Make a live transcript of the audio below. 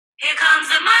Here comes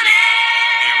the money.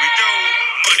 Here we go.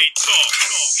 Money talk.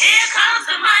 Here comes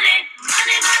the money.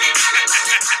 Money, money, money,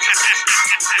 money, money.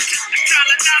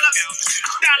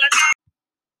 Dollar.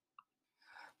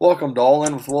 Welcome to All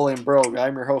In with Willie and Brogue.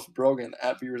 I'm your host, Brogan,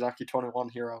 at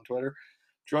Beerzaki21 here on Twitter.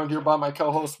 Joined here by my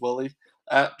co-host, Willie,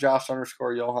 at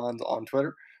Josh_Johans on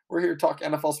Twitter. We're here to talk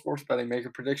NFL sports betting,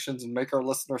 making predictions, and make our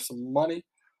listeners some money.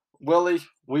 Willie,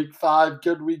 week 5,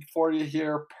 good week for you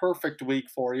here. Perfect week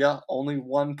for you. Only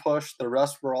one push. The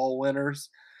rest were all winners.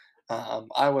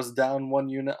 I was down 1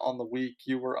 unit on the week.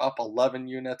 You were up 11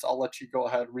 units. I'll let you go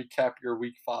ahead and recap your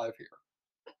week 5 here.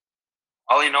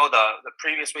 Well, the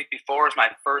previous week before was my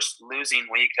first losing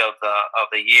week of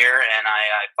the year, and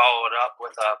I followed up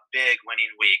with a big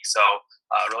winning week. So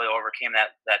really overcame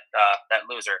that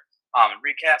loser.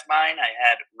 Recap mine: I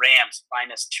had Rams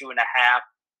 -2.5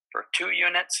 for 2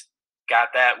 units.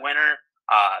 Got that winner.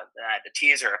 Then I had the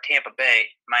teaser of Tampa Bay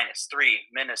 -3,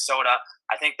 Minnesota.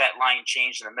 I think that line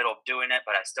changed in the middle of doing it,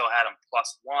 but I still had them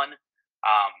 +1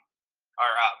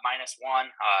 or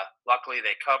 -1. Luckily,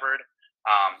 they covered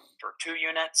for 2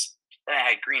 units. Then I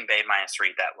had Green Bay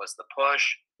 -3. That was the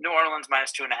push. New Orleans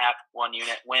 -2.5, 1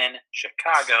 unit win.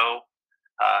 Chicago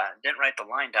didn't write the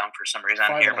line down for some reason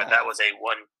on here, but that was a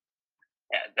 1.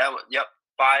 Yeah, that was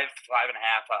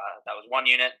 5.5. That was 1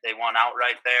 unit. They won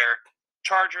outright there.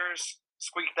 Chargers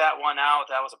squeaked that one out.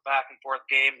 That was a back and forth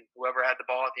game. Whoever had the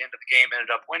ball at the end of the game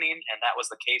ended up winning, and that was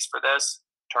the case for this.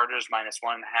 Chargers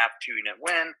 -1.5, 2 unit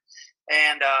win.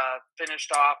 And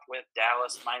finished off with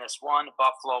Dallas -1,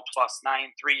 Buffalo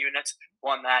 +9, 3 units.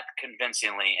 Won that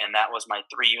convincingly, and that was my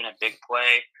 3 unit big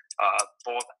play,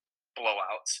 both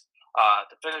blowouts.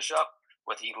 To finish up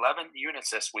with 11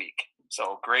 units this week.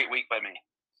 So great week by me.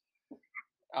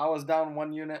 I was down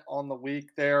 1 unit on the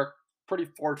week there. Pretty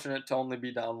fortunate to only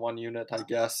be down 1 unit, I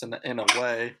guess, in a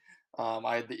way.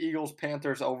 I had the Eagles,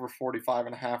 Panthers over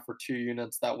 45.5 for 2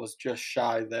 units. That was just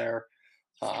shy there.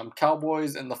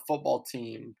 Cowboys and the football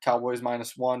team. Cowboys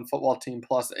 -1, football team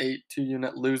 +8, 2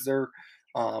 unit loser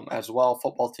as well.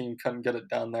 Football team couldn't get it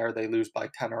done there. They lose by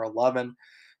 10 or 11.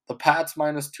 The Pats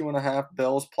 -2.5,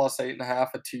 Bills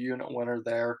 +8.5, a 2 unit winner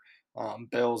there.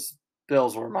 Bills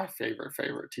were my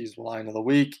favorite teaser line of the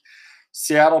week.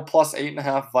 Seattle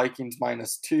 +8.5, Vikings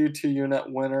 -2, 2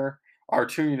 unit winner, or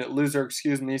 2 unit loser,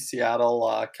 excuse me.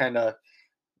 Seattle kind of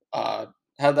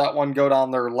had that one go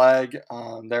down their leg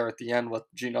there at the end with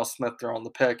Geno Smith throwing the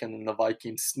pick, and then the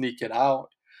Vikings sneak it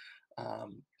out.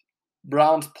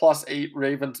 Browns +8,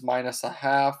 Ravens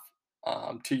 -0.5,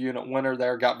 2 unit winner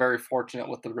there. Got very fortunate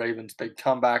with the Ravens' big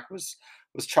comeback. Was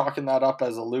chalking that up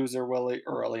as a loser, Willie,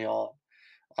 early on.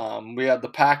 We had the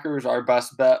Packers, our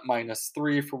best bet,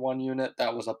 -3 for 1 unit.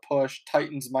 That was a push.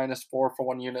 Titans -4 for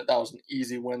 1 unit. That was an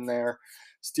easy win there.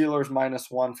 Steelers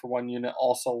 -1 for 1 unit,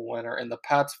 also a winner. And the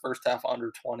Pats first half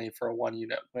under 20 for a 1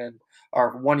 unit win,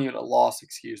 or 1 unit loss,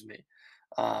 excuse me.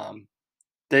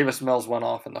 Davis Mills went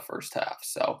off in the first half.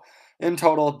 So in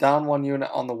total, down 1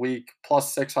 unit on the week,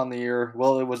 +6 on the year.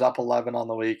 Willie was up 11 on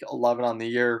the week, 11 on the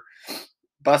year.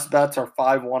 Best bets are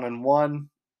 5-1-1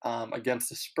 against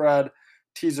the spread.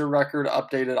 Teaser record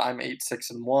updated. I'm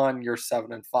 8-6-1. You're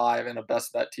 7-5, and a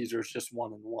best bet teaser is just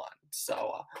 1-1.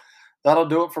 So that'll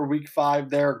do it for week 5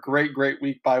 there. Great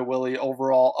week by Willie.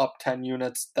 Overall, up 10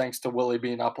 units. Thanks to Willie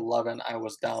being up 11. I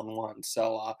was down 1.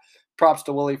 So props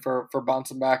to Willie for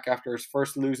bouncing back after his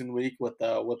first losing week with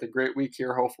a great week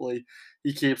here. Hopefully,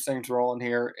 he keeps things rolling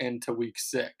here into week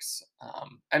 6.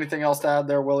 Anything else to add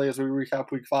there, Willie, as we recap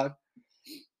week 5?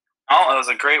 Oh, it was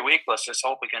a great week. Let's just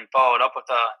hope we can follow it up with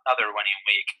another winning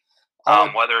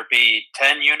week. Whether it be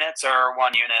 10 units or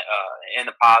 1 unit in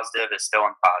the positive is still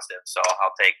in positive. So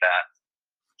I'll take that.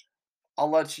 I'll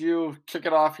let you kick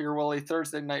it off here, Willie.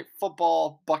 Thursday night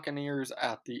football, Buccaneers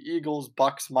at the Eagles.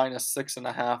 Bucks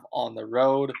 -6.5 on the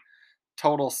road.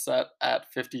 Total set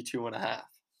at 52.5.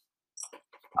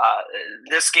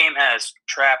 This game has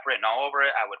trap written all over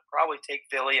it. I would probably take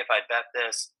Philly if I bet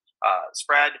this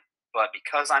spread. But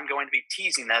because I'm going to be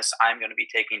teasing this, I'm going to be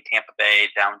taking Tampa Bay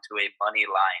down to a money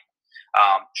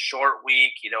line. Short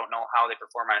week. You don't know how they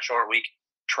perform on a short week.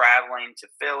 Traveling to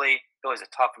Philly. Philly's a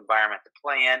tough environment to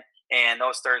play in. And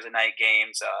those Thursday night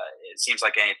games, it seems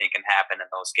like anything can happen in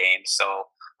those games.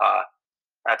 So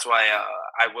that's why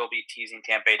I will be teasing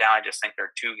Tampa Bay down. I just think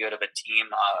they're too good of a team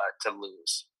to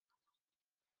lose.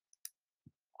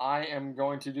 I am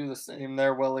going to do the same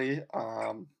there, Willie.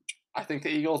 I think the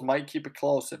Eagles might keep it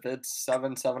close. If it's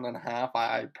 7.5,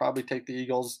 I'd probably take the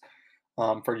Eagles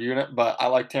for unit, but I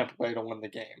like Tampa Bay to win the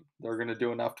game. They're going to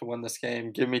do enough to win this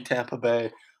game. Give me Tampa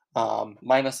Bay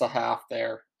 -0.5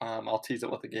 there. I'll tease it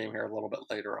with the game here a little bit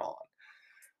later on.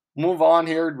 Move on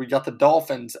here. We got the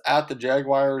Dolphins at the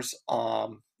Jaguars.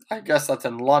 I guess that's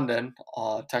in London,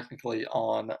 technically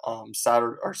on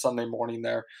Saturday or Sunday morning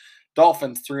there.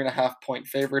 Dolphins 3.5 point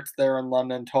favorites there in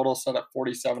London. Total set at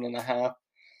 47.5.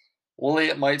 Wooly,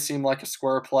 it might seem like a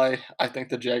square play. I think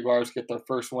the Jaguars get their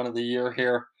first win of the year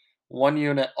here. 1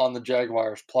 unit on the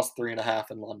Jaguars plus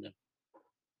 3.5 in London.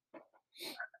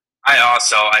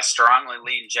 I strongly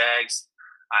lean Jags.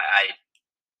 I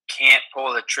can't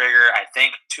pull the trigger. I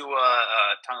think Tua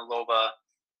Tagovailoa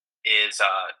is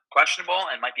questionable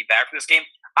and might be back for this game.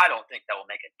 I don't think that will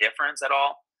make a difference at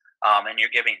all. And you're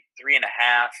giving 3.5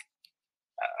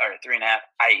 or 3.5.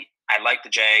 I like the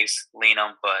Jags, lean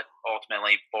them, but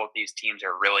ultimately both these teams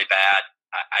are really bad.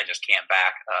 I just can't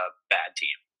back a bad team.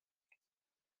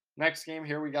 Next game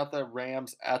here, we got the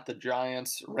Rams at the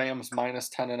Giants. Rams minus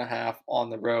 10.5 on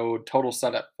the road. Total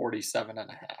set at 47.5.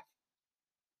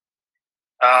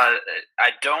 I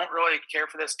don't really care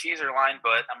for this teaser line,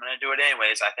 but I'm going to do it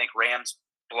anyways. I think Rams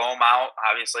blow them out.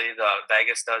 Obviously, the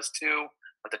Vegas does too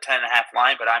with the 10.5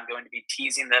 line, but I'm going to be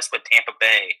teasing this with Tampa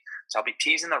Bay. So I'll be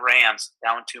teasing the Rams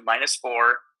down to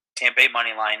 -4, Tampa Bay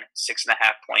money line,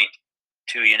 6.5 point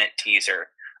 2-unit teaser.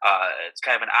 It's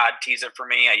kind of an odd teaser for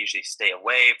me. I usually stay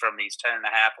away from these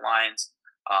 10.5 lines.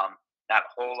 Not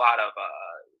a whole lot of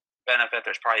benefit.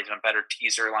 There's probably even better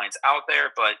teaser lines out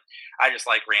there, but I just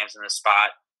like Rams in this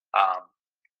spot.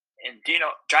 And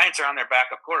Giants are on their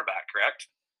backup quarterback, correct?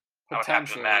 I would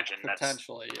have to imagine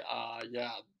Potentially.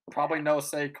 Yeah. Probably no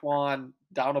Saquon,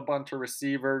 down a bunch of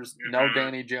receivers, no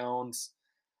Danny Jones.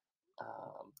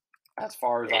 As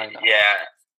far as I know. Yeah.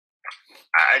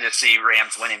 I just see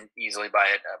Rams winning easily by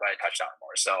a touchdown or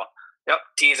more. So, yep,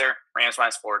 teaser, Rams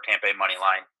 -4, Tampa Bay money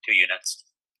line, 2 units.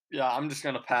 Yeah, I'm just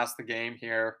going to pass the game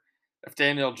here. If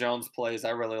Daniel Jones plays,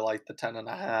 I really like the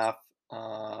 10.5.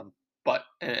 But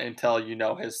until you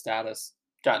know his status,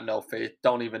 got no faith.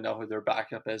 Don't even know who their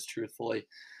backup is, truthfully.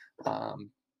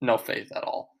 No faith at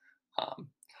all.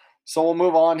 So we'll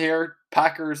move on here.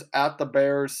 Packers at the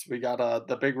Bears. We got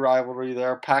the big rivalry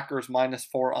there. Packers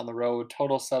 -4 on the road.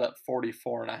 Total set at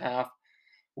 44.5.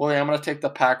 Willie, I'm going to take the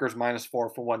Packers -4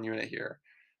 for 1 unit here.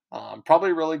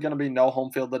 Probably really going to be no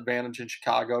home field advantage in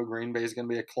Chicago. Green Bay is going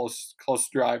to be a close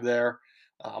drive there.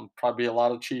 Probably a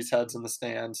lot of cheeseheads in the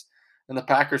stands. And the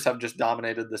Packers have just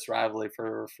dominated this rivalry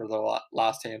for the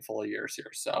last handful of years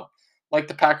here. So, like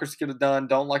the Packers to get it done.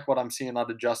 Don't like what I'm seeing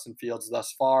out of Justin Fields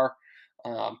thus far.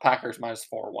 Packers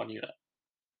 -4, 1 unit.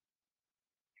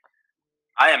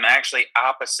 I am actually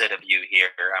opposite of you here.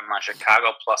 I'm on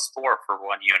Chicago +4 for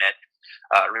 1 unit.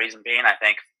 Reason being, I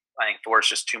think 4 is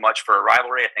just too much for a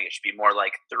rivalry. I think it should be more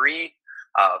like 3.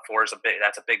 4 is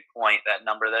that's a big point, that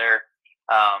number there.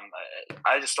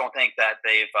 I just don't think that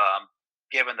they've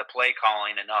given the play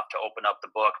calling enough to open up the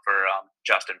book for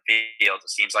Justin Fields. It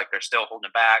seems like they're still holding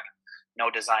it back. No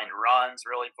designed runs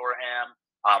really for him.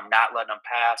 Not letting him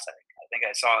pass. I think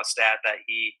I saw a stat that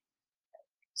he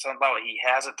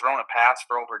hasn't thrown a pass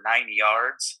for over 90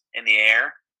 yards in the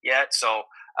air yet. So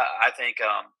I think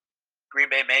Green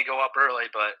Bay may go up early,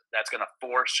 but that's going to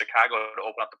force Chicago to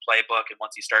open up the playbook. And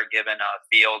once you start giving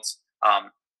Fields,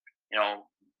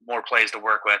 more plays to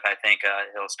work with, I think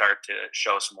he'll start to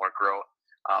show some more growth.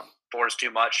 4 is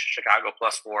too much. Chicago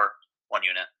 +4, 1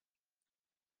 unit.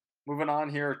 Moving on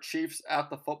here, Chiefs at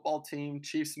the football team.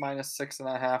 Chiefs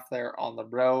 -6.5 there on the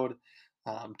road.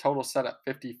 Total set at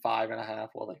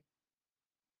 55.5, Willie.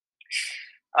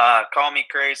 Call me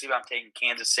crazy, but I'm taking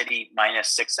Kansas City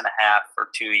 -6.5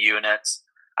 for 2 units.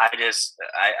 I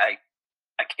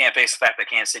can't face the fact that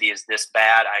Kansas City is this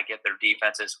bad. I get their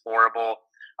defense is horrible.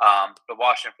 The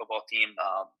Washington football team,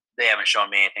 they haven't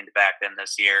shown me anything to back them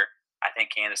this year. I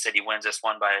think Kansas City wins this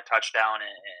one by a touchdown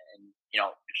and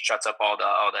shuts up all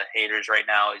the haters right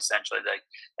now. Essentially,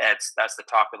 that's the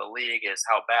talk of the league is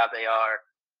how bad they are.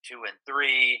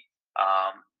 2-3,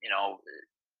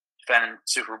 defending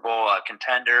Super Bowl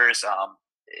contenders.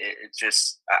 It's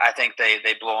just I think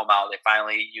they blow them out. They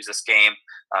finally use this game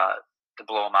to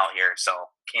blow them out here. So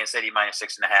Kansas City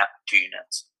 -6.5, 2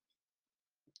 units.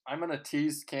 I'm going to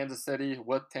tease Kansas City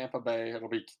with Tampa Bay. It'll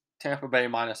be Tampa Bay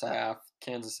 -0.5,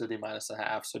 Kansas City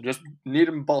 -0.5. So just need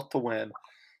them both to win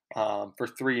for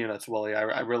 3 units, Willie.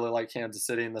 I really like Kansas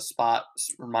City in the spot.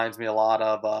 Reminds me a lot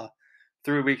of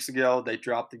 3 weeks ago. They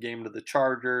dropped the game to the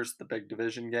Chargers, the big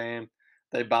division game.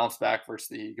 They bounced back versus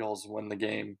the Eagles, win the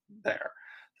game there.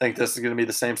 I think this is going to be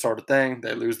the same sort of thing.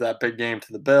 They lose that big game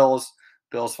to the Bills.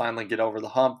 Bills finally get over the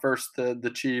hump versus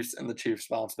the Chiefs, and the Chiefs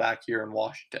bounce back here in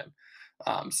Washington.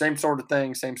 Same sort of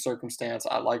thing, same circumstance.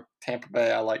 I like Tampa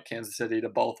Bay. I like Kansas City to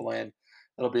both win.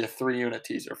 It'll be a 3 unit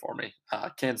teaser for me.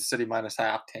 Kansas City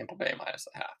 -0.5, Tampa Bay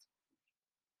 -0.5.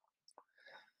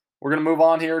 We're going to move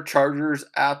on here. Chargers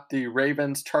at the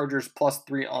Ravens. Chargers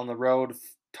 +3 on the road.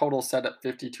 Total set at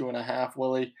 52.5,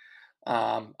 Willie.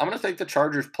 I'm going to take the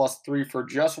Chargers +3 for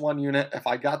just 1 unit. If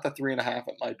I got the 3.5,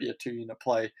 it might be a 2-unit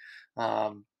play.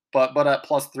 But at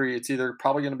 +3, it's either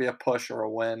probably going to be a push or a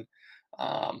win.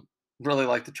 Really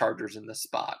like the Chargers in this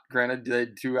spot. Granted, they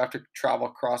do have to travel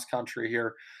cross country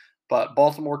here, but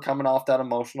Baltimore coming off that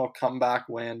emotional comeback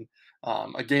win,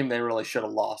 a game they really should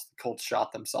have lost. The Colts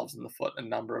shot themselves in the foot a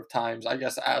number of times, I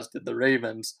guess, as did the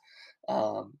Ravens.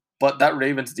 But that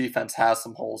Ravens defense has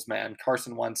some holes, man.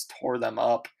 Carson Wentz tore them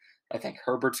up. I think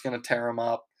Herbert's going to tear them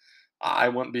up. I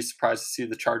wouldn't be surprised to see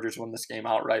the Chargers win this game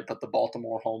outright, but the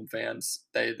Baltimore home fans,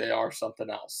 they are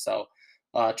something else. So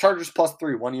Chargers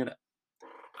 +3, 1 unit.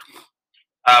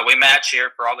 We match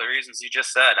here for all the reasons you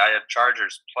just said. I have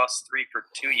Chargers +3 for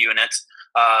 2 units.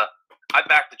 I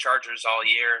backed the Chargers all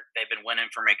year. They've been winning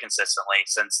for me consistently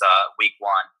since week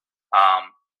 1.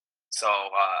 So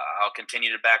I'll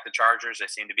continue to back the Chargers. They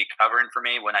seem to be covering for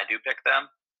me when I do pick them,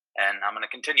 and I'm going to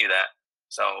continue that.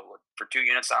 So for 2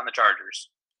 units on the Chargers.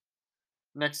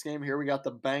 Next game here, we got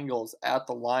the Bengals at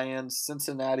the Lions.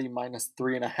 Cincinnati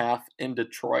 -3.5 in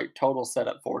Detroit. Total set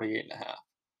at 48.5.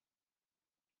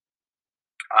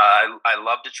 I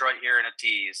love Detroit here in a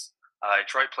tease.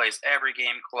 Detroit plays every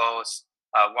game close.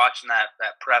 Watching that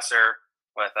presser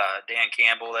with Dan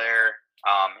Campbell there,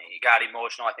 he got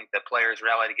emotional. I think the players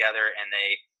rally together, and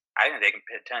I think they can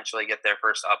potentially get their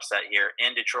first upset here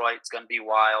in Detroit. It's going to be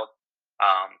wild.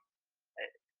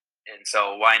 And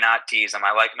so why not tease them?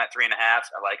 I like them at 3.5. I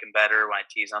like them better when I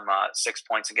tease them 6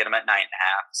 points and get them at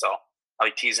 9.5. So I'll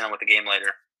be teasing them with the game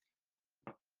later.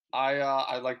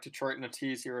 I like Detroit in a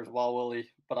tease here as well, Willie,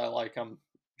 but I like them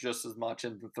just as much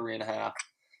in the 3.5.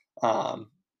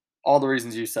 All the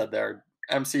reasons you said there.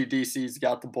 MCDC's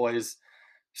got the boys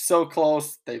so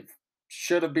close. They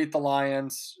should have beat the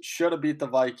Lions, should have beat the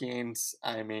Vikings.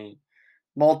 I mean,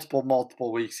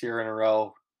 multiple weeks here in a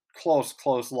row.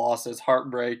 Close losses,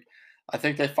 heartbreak. I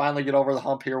think they finally get over the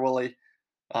hump here, Willie.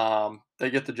 They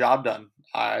get the job done.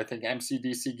 I think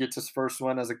MCDC gets his first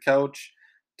win as a coach.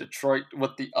 Detroit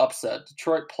with the upset.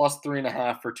 Detroit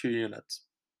 +3.5 for 2 units.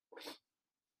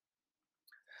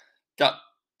 Got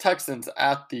Texans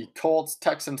at the Colts.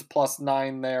 Texans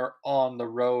 +9 there on the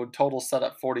road. Total set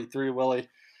at 43, Willie.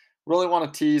 Really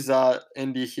want to tease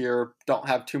Indy here. Don't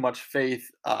have too much faith.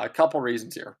 A couple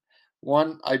reasons here.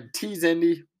 One, I'd tease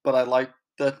Indy, but I like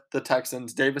the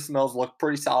Texans. Davis Mills looked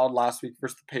pretty solid last week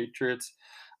versus the Patriots.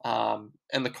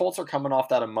 And the Colts are coming off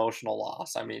that emotional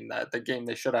loss. I mean, the game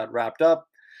they should have wrapped up.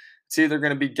 It's either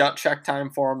going to be gut check time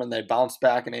for them and they bounce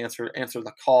back and answer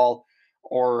the call,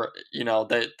 or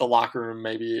the locker room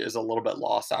maybe is a little bit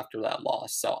lost after that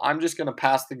loss. So I'm just going to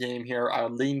pass the game here. I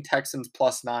would lean Texans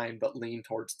 +9, but lean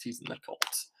towards teasing the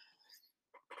Colts.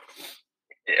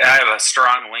 Yeah, I have a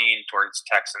strong lean towards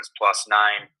Texans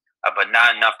 +9, but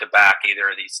not enough to back either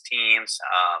of these teams.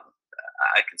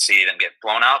 I could see them get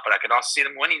blown out, but I could also see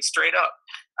them winning straight up.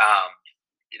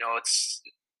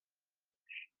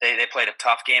 They played a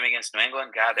tough game against New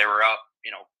England. God, they were up,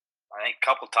 I think a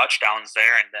couple touchdowns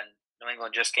there, and then New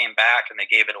England just came back and they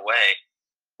gave it away.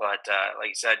 But like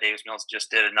you said, Davis Mills just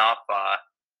did enough.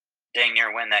 Dang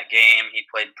near win that game. He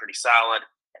played pretty solid.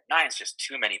 9's just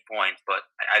too many points, but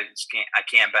I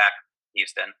can't back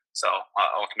Houston. So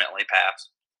ultimately pass.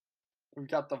 We've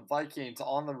got the Vikings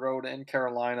on the road in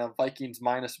Carolina. Vikings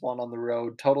 -1 on the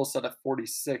road. Total set at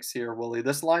 46 here, Willie.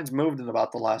 This line's moved in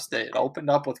about the last day. It opened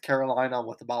up with Carolina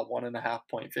with about 1.5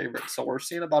 point favorite. So we're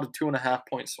seeing about a 2.5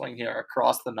 point swing here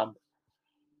across the number.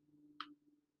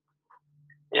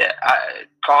 Yeah, I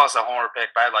call us a homer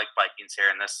pick, but I like Vikings here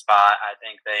in this spot. I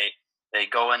think they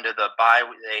go into the bye.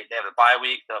 They have a bye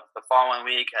week the following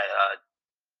week.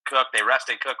 They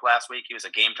rested Cook last week. He was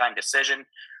a game time decision.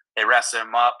 They rested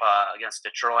him up against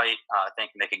Detroit,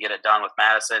 thinking they could get it done with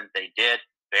Madison. They did,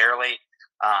 barely.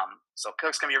 So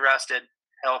Cook's going to be rested,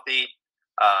 healthy,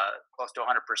 close to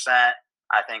 100%.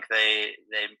 I think they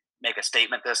make a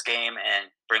statement this game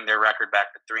and bring their record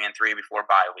back to 3-3 before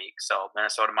bye week. So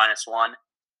Minnesota -1,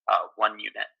 1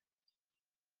 unit.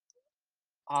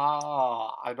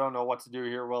 I don't know what to do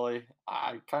here, Willie.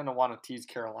 I kind of want to tease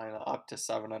Carolina up to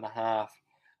 7.5.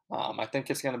 I think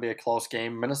it's going to be a close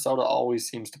game. Minnesota always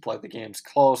seems to play the games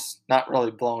close, not really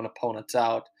blowing opponents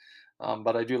out.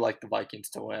 But I do like the Vikings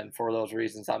to win. For those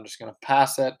reasons, I'm just going to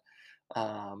pass it.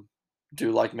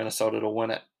 Do like Minnesota to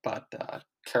win it, but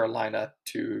Carolina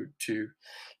to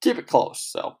keep it close.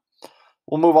 So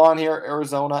we'll move on here.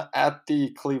 Arizona at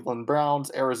the Cleveland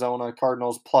Browns. Arizona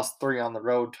Cardinals +3 on the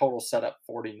road. Total set at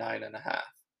 49.5.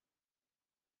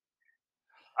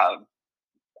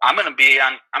 I'm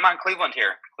on Cleveland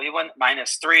here. Cleveland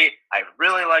 -3. I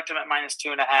really liked them at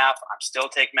 -2.5. I'm still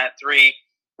taking them at 3.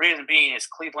 Reason being is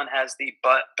Cleveland has the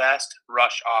best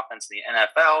rush offense in the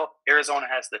NFL. Arizona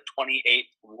has the 28th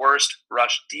worst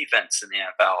rush defense in the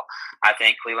NFL. I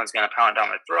think Cleveland's going to pound down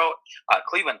their throat.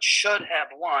 Cleveland should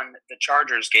have won the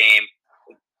Chargers game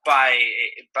by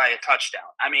a touchdown.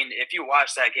 I mean, if you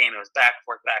watch that game, it was back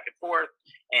and forth,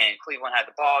 and Cleveland had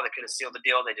the ball. They could have sealed the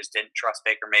deal. They just didn't trust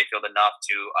Baker Mayfield enough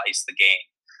to ice the game.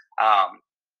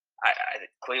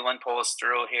 Cleveland pulls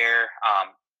through here.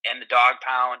 In the dog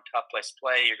pound, tough place to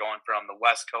play. You're going from the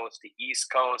West Coast to East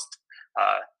Coast.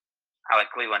 I like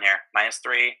Cleveland here.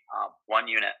 -3, 1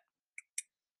 unit.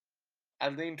 I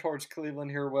lean towards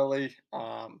Cleveland here, Willie.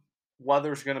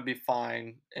 Weather's going to be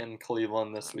fine in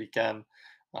Cleveland this weekend.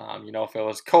 If it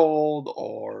was cold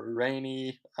or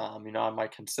rainy, I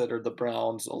might consider the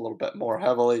Browns a little bit more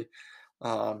heavily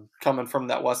coming from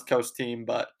that West Coast team.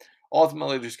 But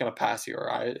ultimately, just going to pass here.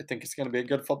 I think it's going to be a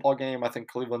good football game. I think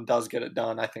Cleveland does get it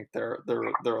done. I think they're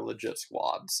a legit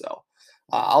squad. So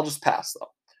I'll just pass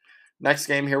though. Next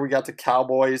game here, we got the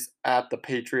Cowboys at the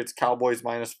Patriots. Cowboys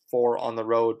 -4 on the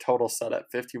road. Total set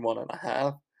at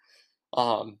 51.5.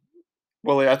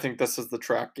 Willie, I think this is the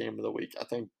track game of the week. I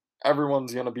think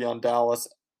everyone's going to be on Dallas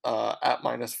at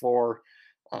 -4.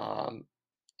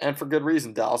 And for good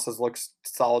reason. Dallas has looked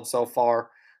solid so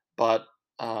far. But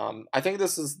I think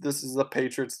this is the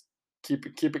Patriots.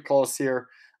 Keep it close here.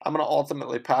 I'm going to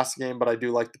ultimately pass the game, but I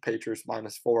do like the Patriots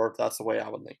 -4. That's the way I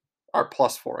would lean. Or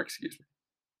 +4, excuse me.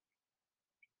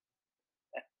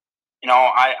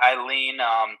 I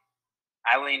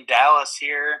lean Dallas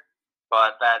here,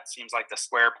 but that seems like the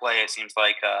square play. It seems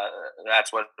like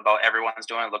that's what about everyone's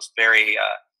doing. It looks very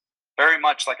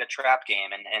much like a trap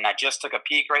game. And I just took a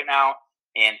peek right now,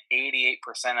 and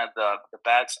 88% of the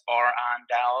bets are on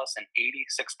Dallas, and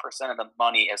 86% of the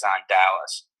money is on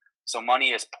Dallas. So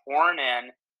money is pouring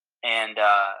in, and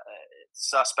it's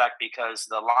suspect because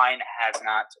the line has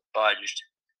not budged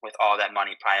with all that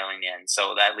money piling in.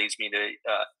 So that leads me to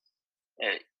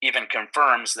it even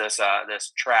confirms this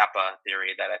trap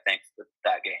theory that I think with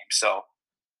that game. So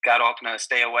got to ultimately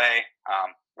stay away,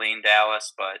 lean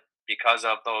Dallas, but because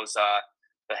of those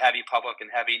the heavy public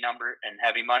and heavy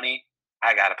money,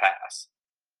 I got to pass.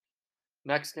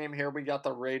 Next game here, we got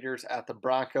the Raiders at the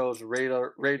Broncos.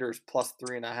 Raiders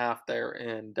 +3.5 there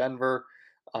in Denver.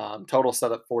 Total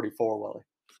set at 44, Willie.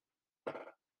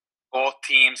 Both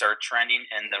teams are trending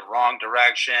in the wrong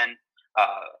direction.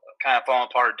 Kind of falling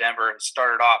apart. Denver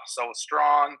started off so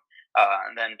strong,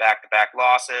 and then back-to-back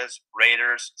losses.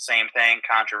 Raiders, same thing,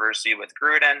 controversy with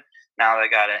Gruden. Now they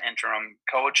got an interim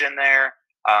coach in there.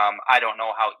 I don't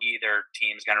know how either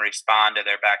team's going to respond to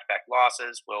their back-to-back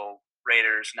losses. Will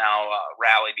Raiders now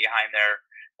rally behind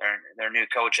their new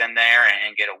coach in there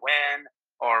and get a win,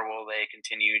 or will they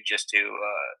continue just to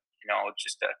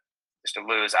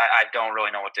lose? I don't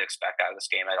really know what to expect out of this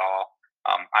game at all.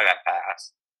 I got to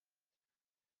pass.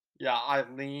 Yeah, I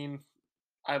lean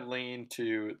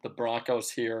to the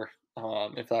Broncos here.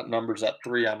 If that number's at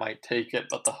 3, I might take it,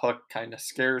 but the hook kind of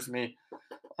scares me.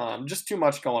 Just too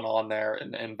much going on there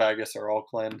in Vegas or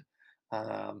Oakland.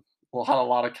 We'll have a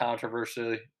lot of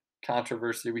controversy.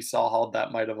 We saw how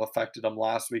that might have affected them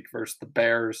last week versus the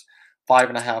Bears.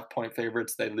 5.5-point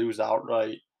favorites. They lose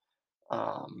outright.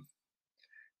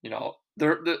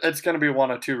 It's going to be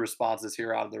one of two responses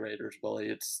here out of the Raiders,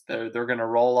 Billy. They're going to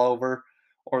roll over,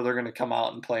 or they're going to come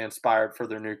out and play inspired for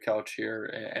their new coach here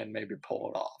and maybe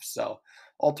pull it off. So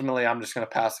ultimately, I'm just going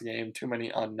to pass the game. Too many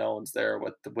unknowns there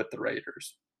with the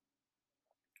Raiders.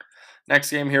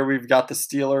 Next game here, we've got the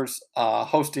Steelers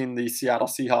hosting the Seattle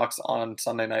Seahawks on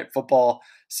Sunday Night Football.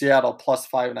 Seattle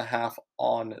 +5.5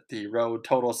 on the road.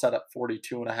 Total set at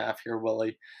 42.5 here,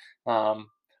 Willie.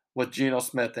 With Geno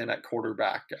Smith in at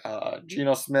quarterback.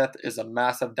 Geno Smith is a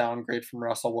massive downgrade from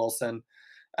Russell Wilson.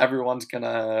 Everyone's going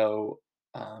to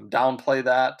downplay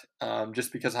that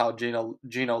just because how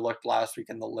Geno looked last week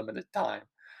in the limited time.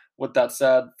 With that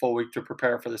said, full week to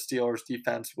prepare for the Steelers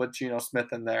defense with Geno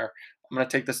Smith in there. I'm going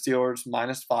to take the Steelers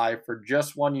 -5 for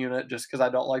just 1 unit just because I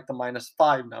don't like the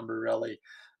 -5 number really.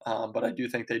 But I do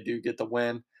think they do get the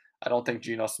win. I don't think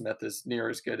Geno Smith is near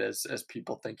as good as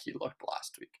people think he looked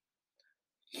last week.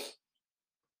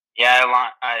 Yeah,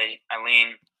 I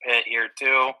lean Pitt here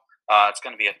too. It's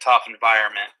going to be a tough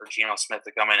environment for Geno Smith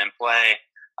to come in and play.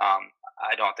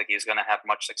 I don't think he's going to have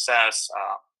much success.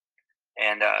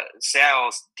 And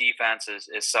Seattle's defense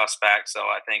is suspect, so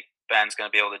I think Ben's going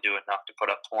to be able to do enough to put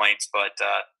up points. But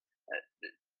a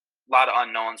lot of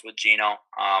unknowns with Geno.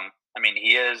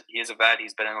 He is a vet.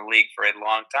 He's been in the league for a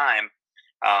long time.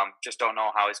 Just don't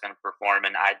know how he's going to perform,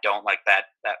 and I don't like that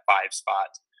 5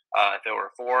 spot. If it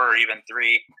were 4 or even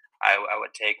 3, I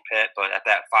would take Pitt, but at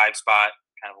that 5 spot,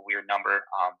 kind of a weird number,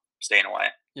 staying away.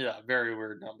 Yeah, very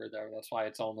weird number there. That's why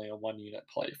it's only a 1-unit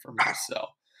play for me. So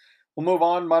we'll move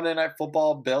on. Monday Night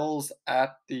Football, Bills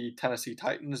at the Tennessee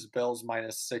Titans. Bills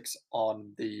 -6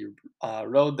 on the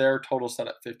road there. Total set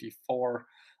at 54.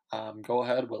 Go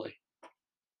ahead, Willie.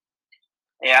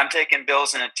 Yeah, I'm taking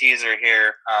Bills in a teaser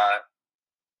here.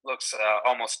 Looks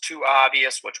almost too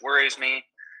obvious, which worries me.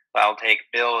 I'll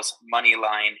take Bills money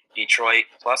line Detroit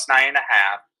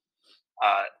 +9.5.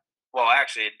 Well,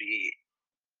 actually, it'd be.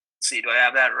 Let's see, do I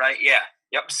have that right? Yeah.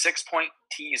 Yep. 6-point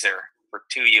teaser for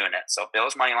 2 units. So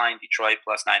Bills money line Detroit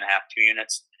 +9.5, 2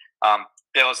 units.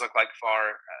 Bills look like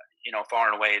far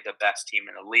and away the best team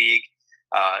in the league.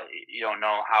 You don't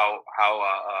know how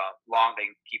long they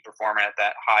can keep performing at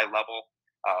that high level.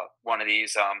 One of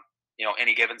these,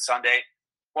 any given Sunday.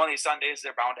 One of these Sundays,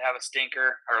 they're bound to have a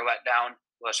stinker or a letdown.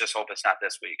 Let's just hope it's not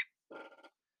this week.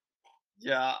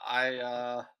 Yeah,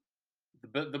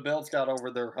 the Bills got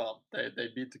over their hump. They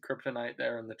beat the Kryptonite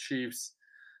there and the Chiefs.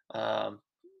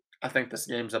 I think this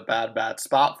game's a bad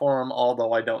spot for them,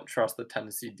 although I don't trust the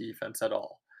Tennessee defense at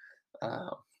all.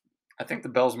 I think the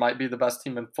Bills might be the best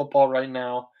team in football right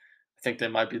now. I think they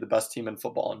might be the best team in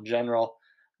football in general.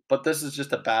 But this is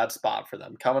just a bad spot for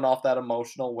them. Coming off that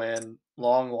emotional win,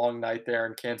 long night there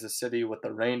in Kansas City with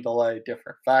the rain delay,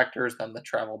 different factors, then the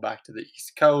travel back to the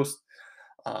East Coast.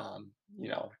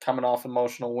 Coming off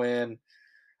emotional win.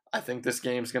 I think this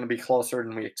game's going to be closer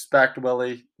than we expect,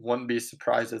 Willie. Wouldn't be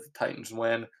surprised if the Titans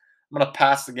win. I'm going to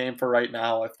pass the game for right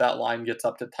now. If that line gets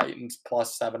up to Titans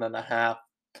 +7.5,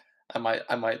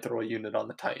 I might throw a unit on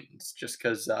the Titans just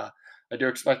because I do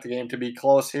expect the game to be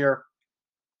close here.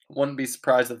 Wouldn't be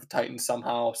surprised if the Titans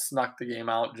somehow snuck the game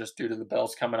out just due to the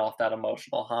Bills coming off that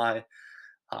emotional high.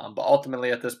 But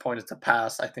ultimately, at this point, it's a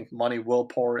pass. I think money will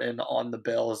pour in on the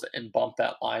Bills and bump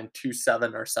that line to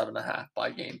 7 or 7.5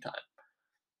 by game time.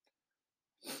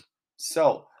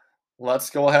 So let's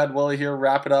go ahead, Willie, here,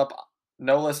 wrap it up.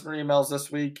 No listener emails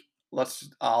this week.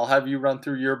 I'll have you run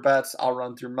through your bets. I'll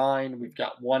run through mine. We've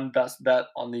got one best bet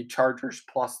on the Chargers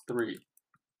 +3.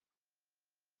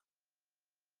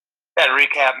 To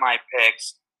recap my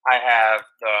picks, I have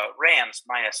the Rams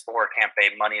 -4 Tampa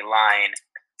Bay money line.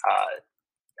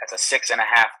 That's a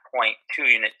 6.5-point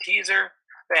 2-unit teaser.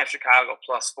 I have Chicago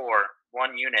 +4,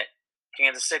 1 unit.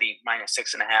 Kansas City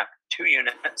 -6.5, 2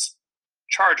 units.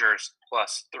 Chargers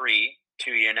 +3,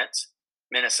 2 units.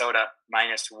 Minnesota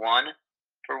 -1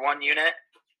 for 1 unit.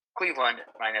 Cleveland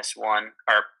 -1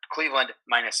 or Cleveland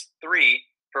 -3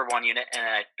 for 1 unit, and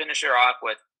then I finish it off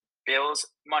with Bills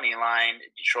money line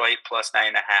Detroit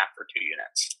 +9.5 for 2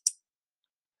 units.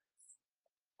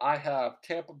 I have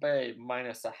Tampa Bay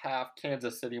 -0.5,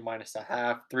 Kansas City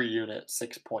 -0.5, 3 unit,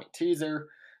 6-point teaser.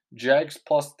 Jags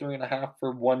 +3.5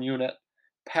 for 1 unit.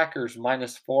 Packers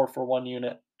 -4 for 1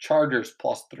 unit. Chargers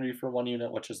 +3 for 1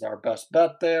 unit, which is our best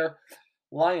bet there.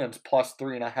 Lions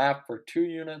 +3.5 for 2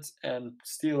 units, and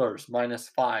Steelers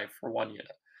 -5 for 1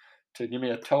 unit. To give me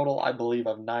a total, I believe,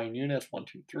 of 9 units. 1,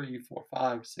 2, 3, 4,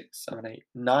 5, 6, 7, 8,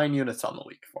 9 units on the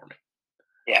week for me.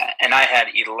 Yeah, and I had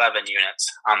 11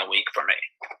 units on the week for me.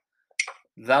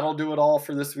 That'll do it all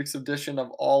for this week's edition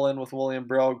of All In with William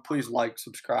Brogue. Please like,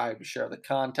 subscribe, share the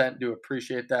content. Do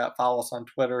appreciate that. Follow us on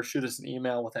Twitter. Shoot us an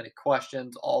email with any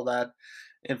questions. All that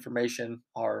information,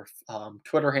 our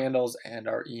Twitter handles and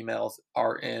our emails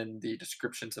are in the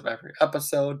descriptions of every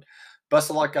episode. Best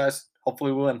of luck, guys.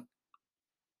 Hopefully we win.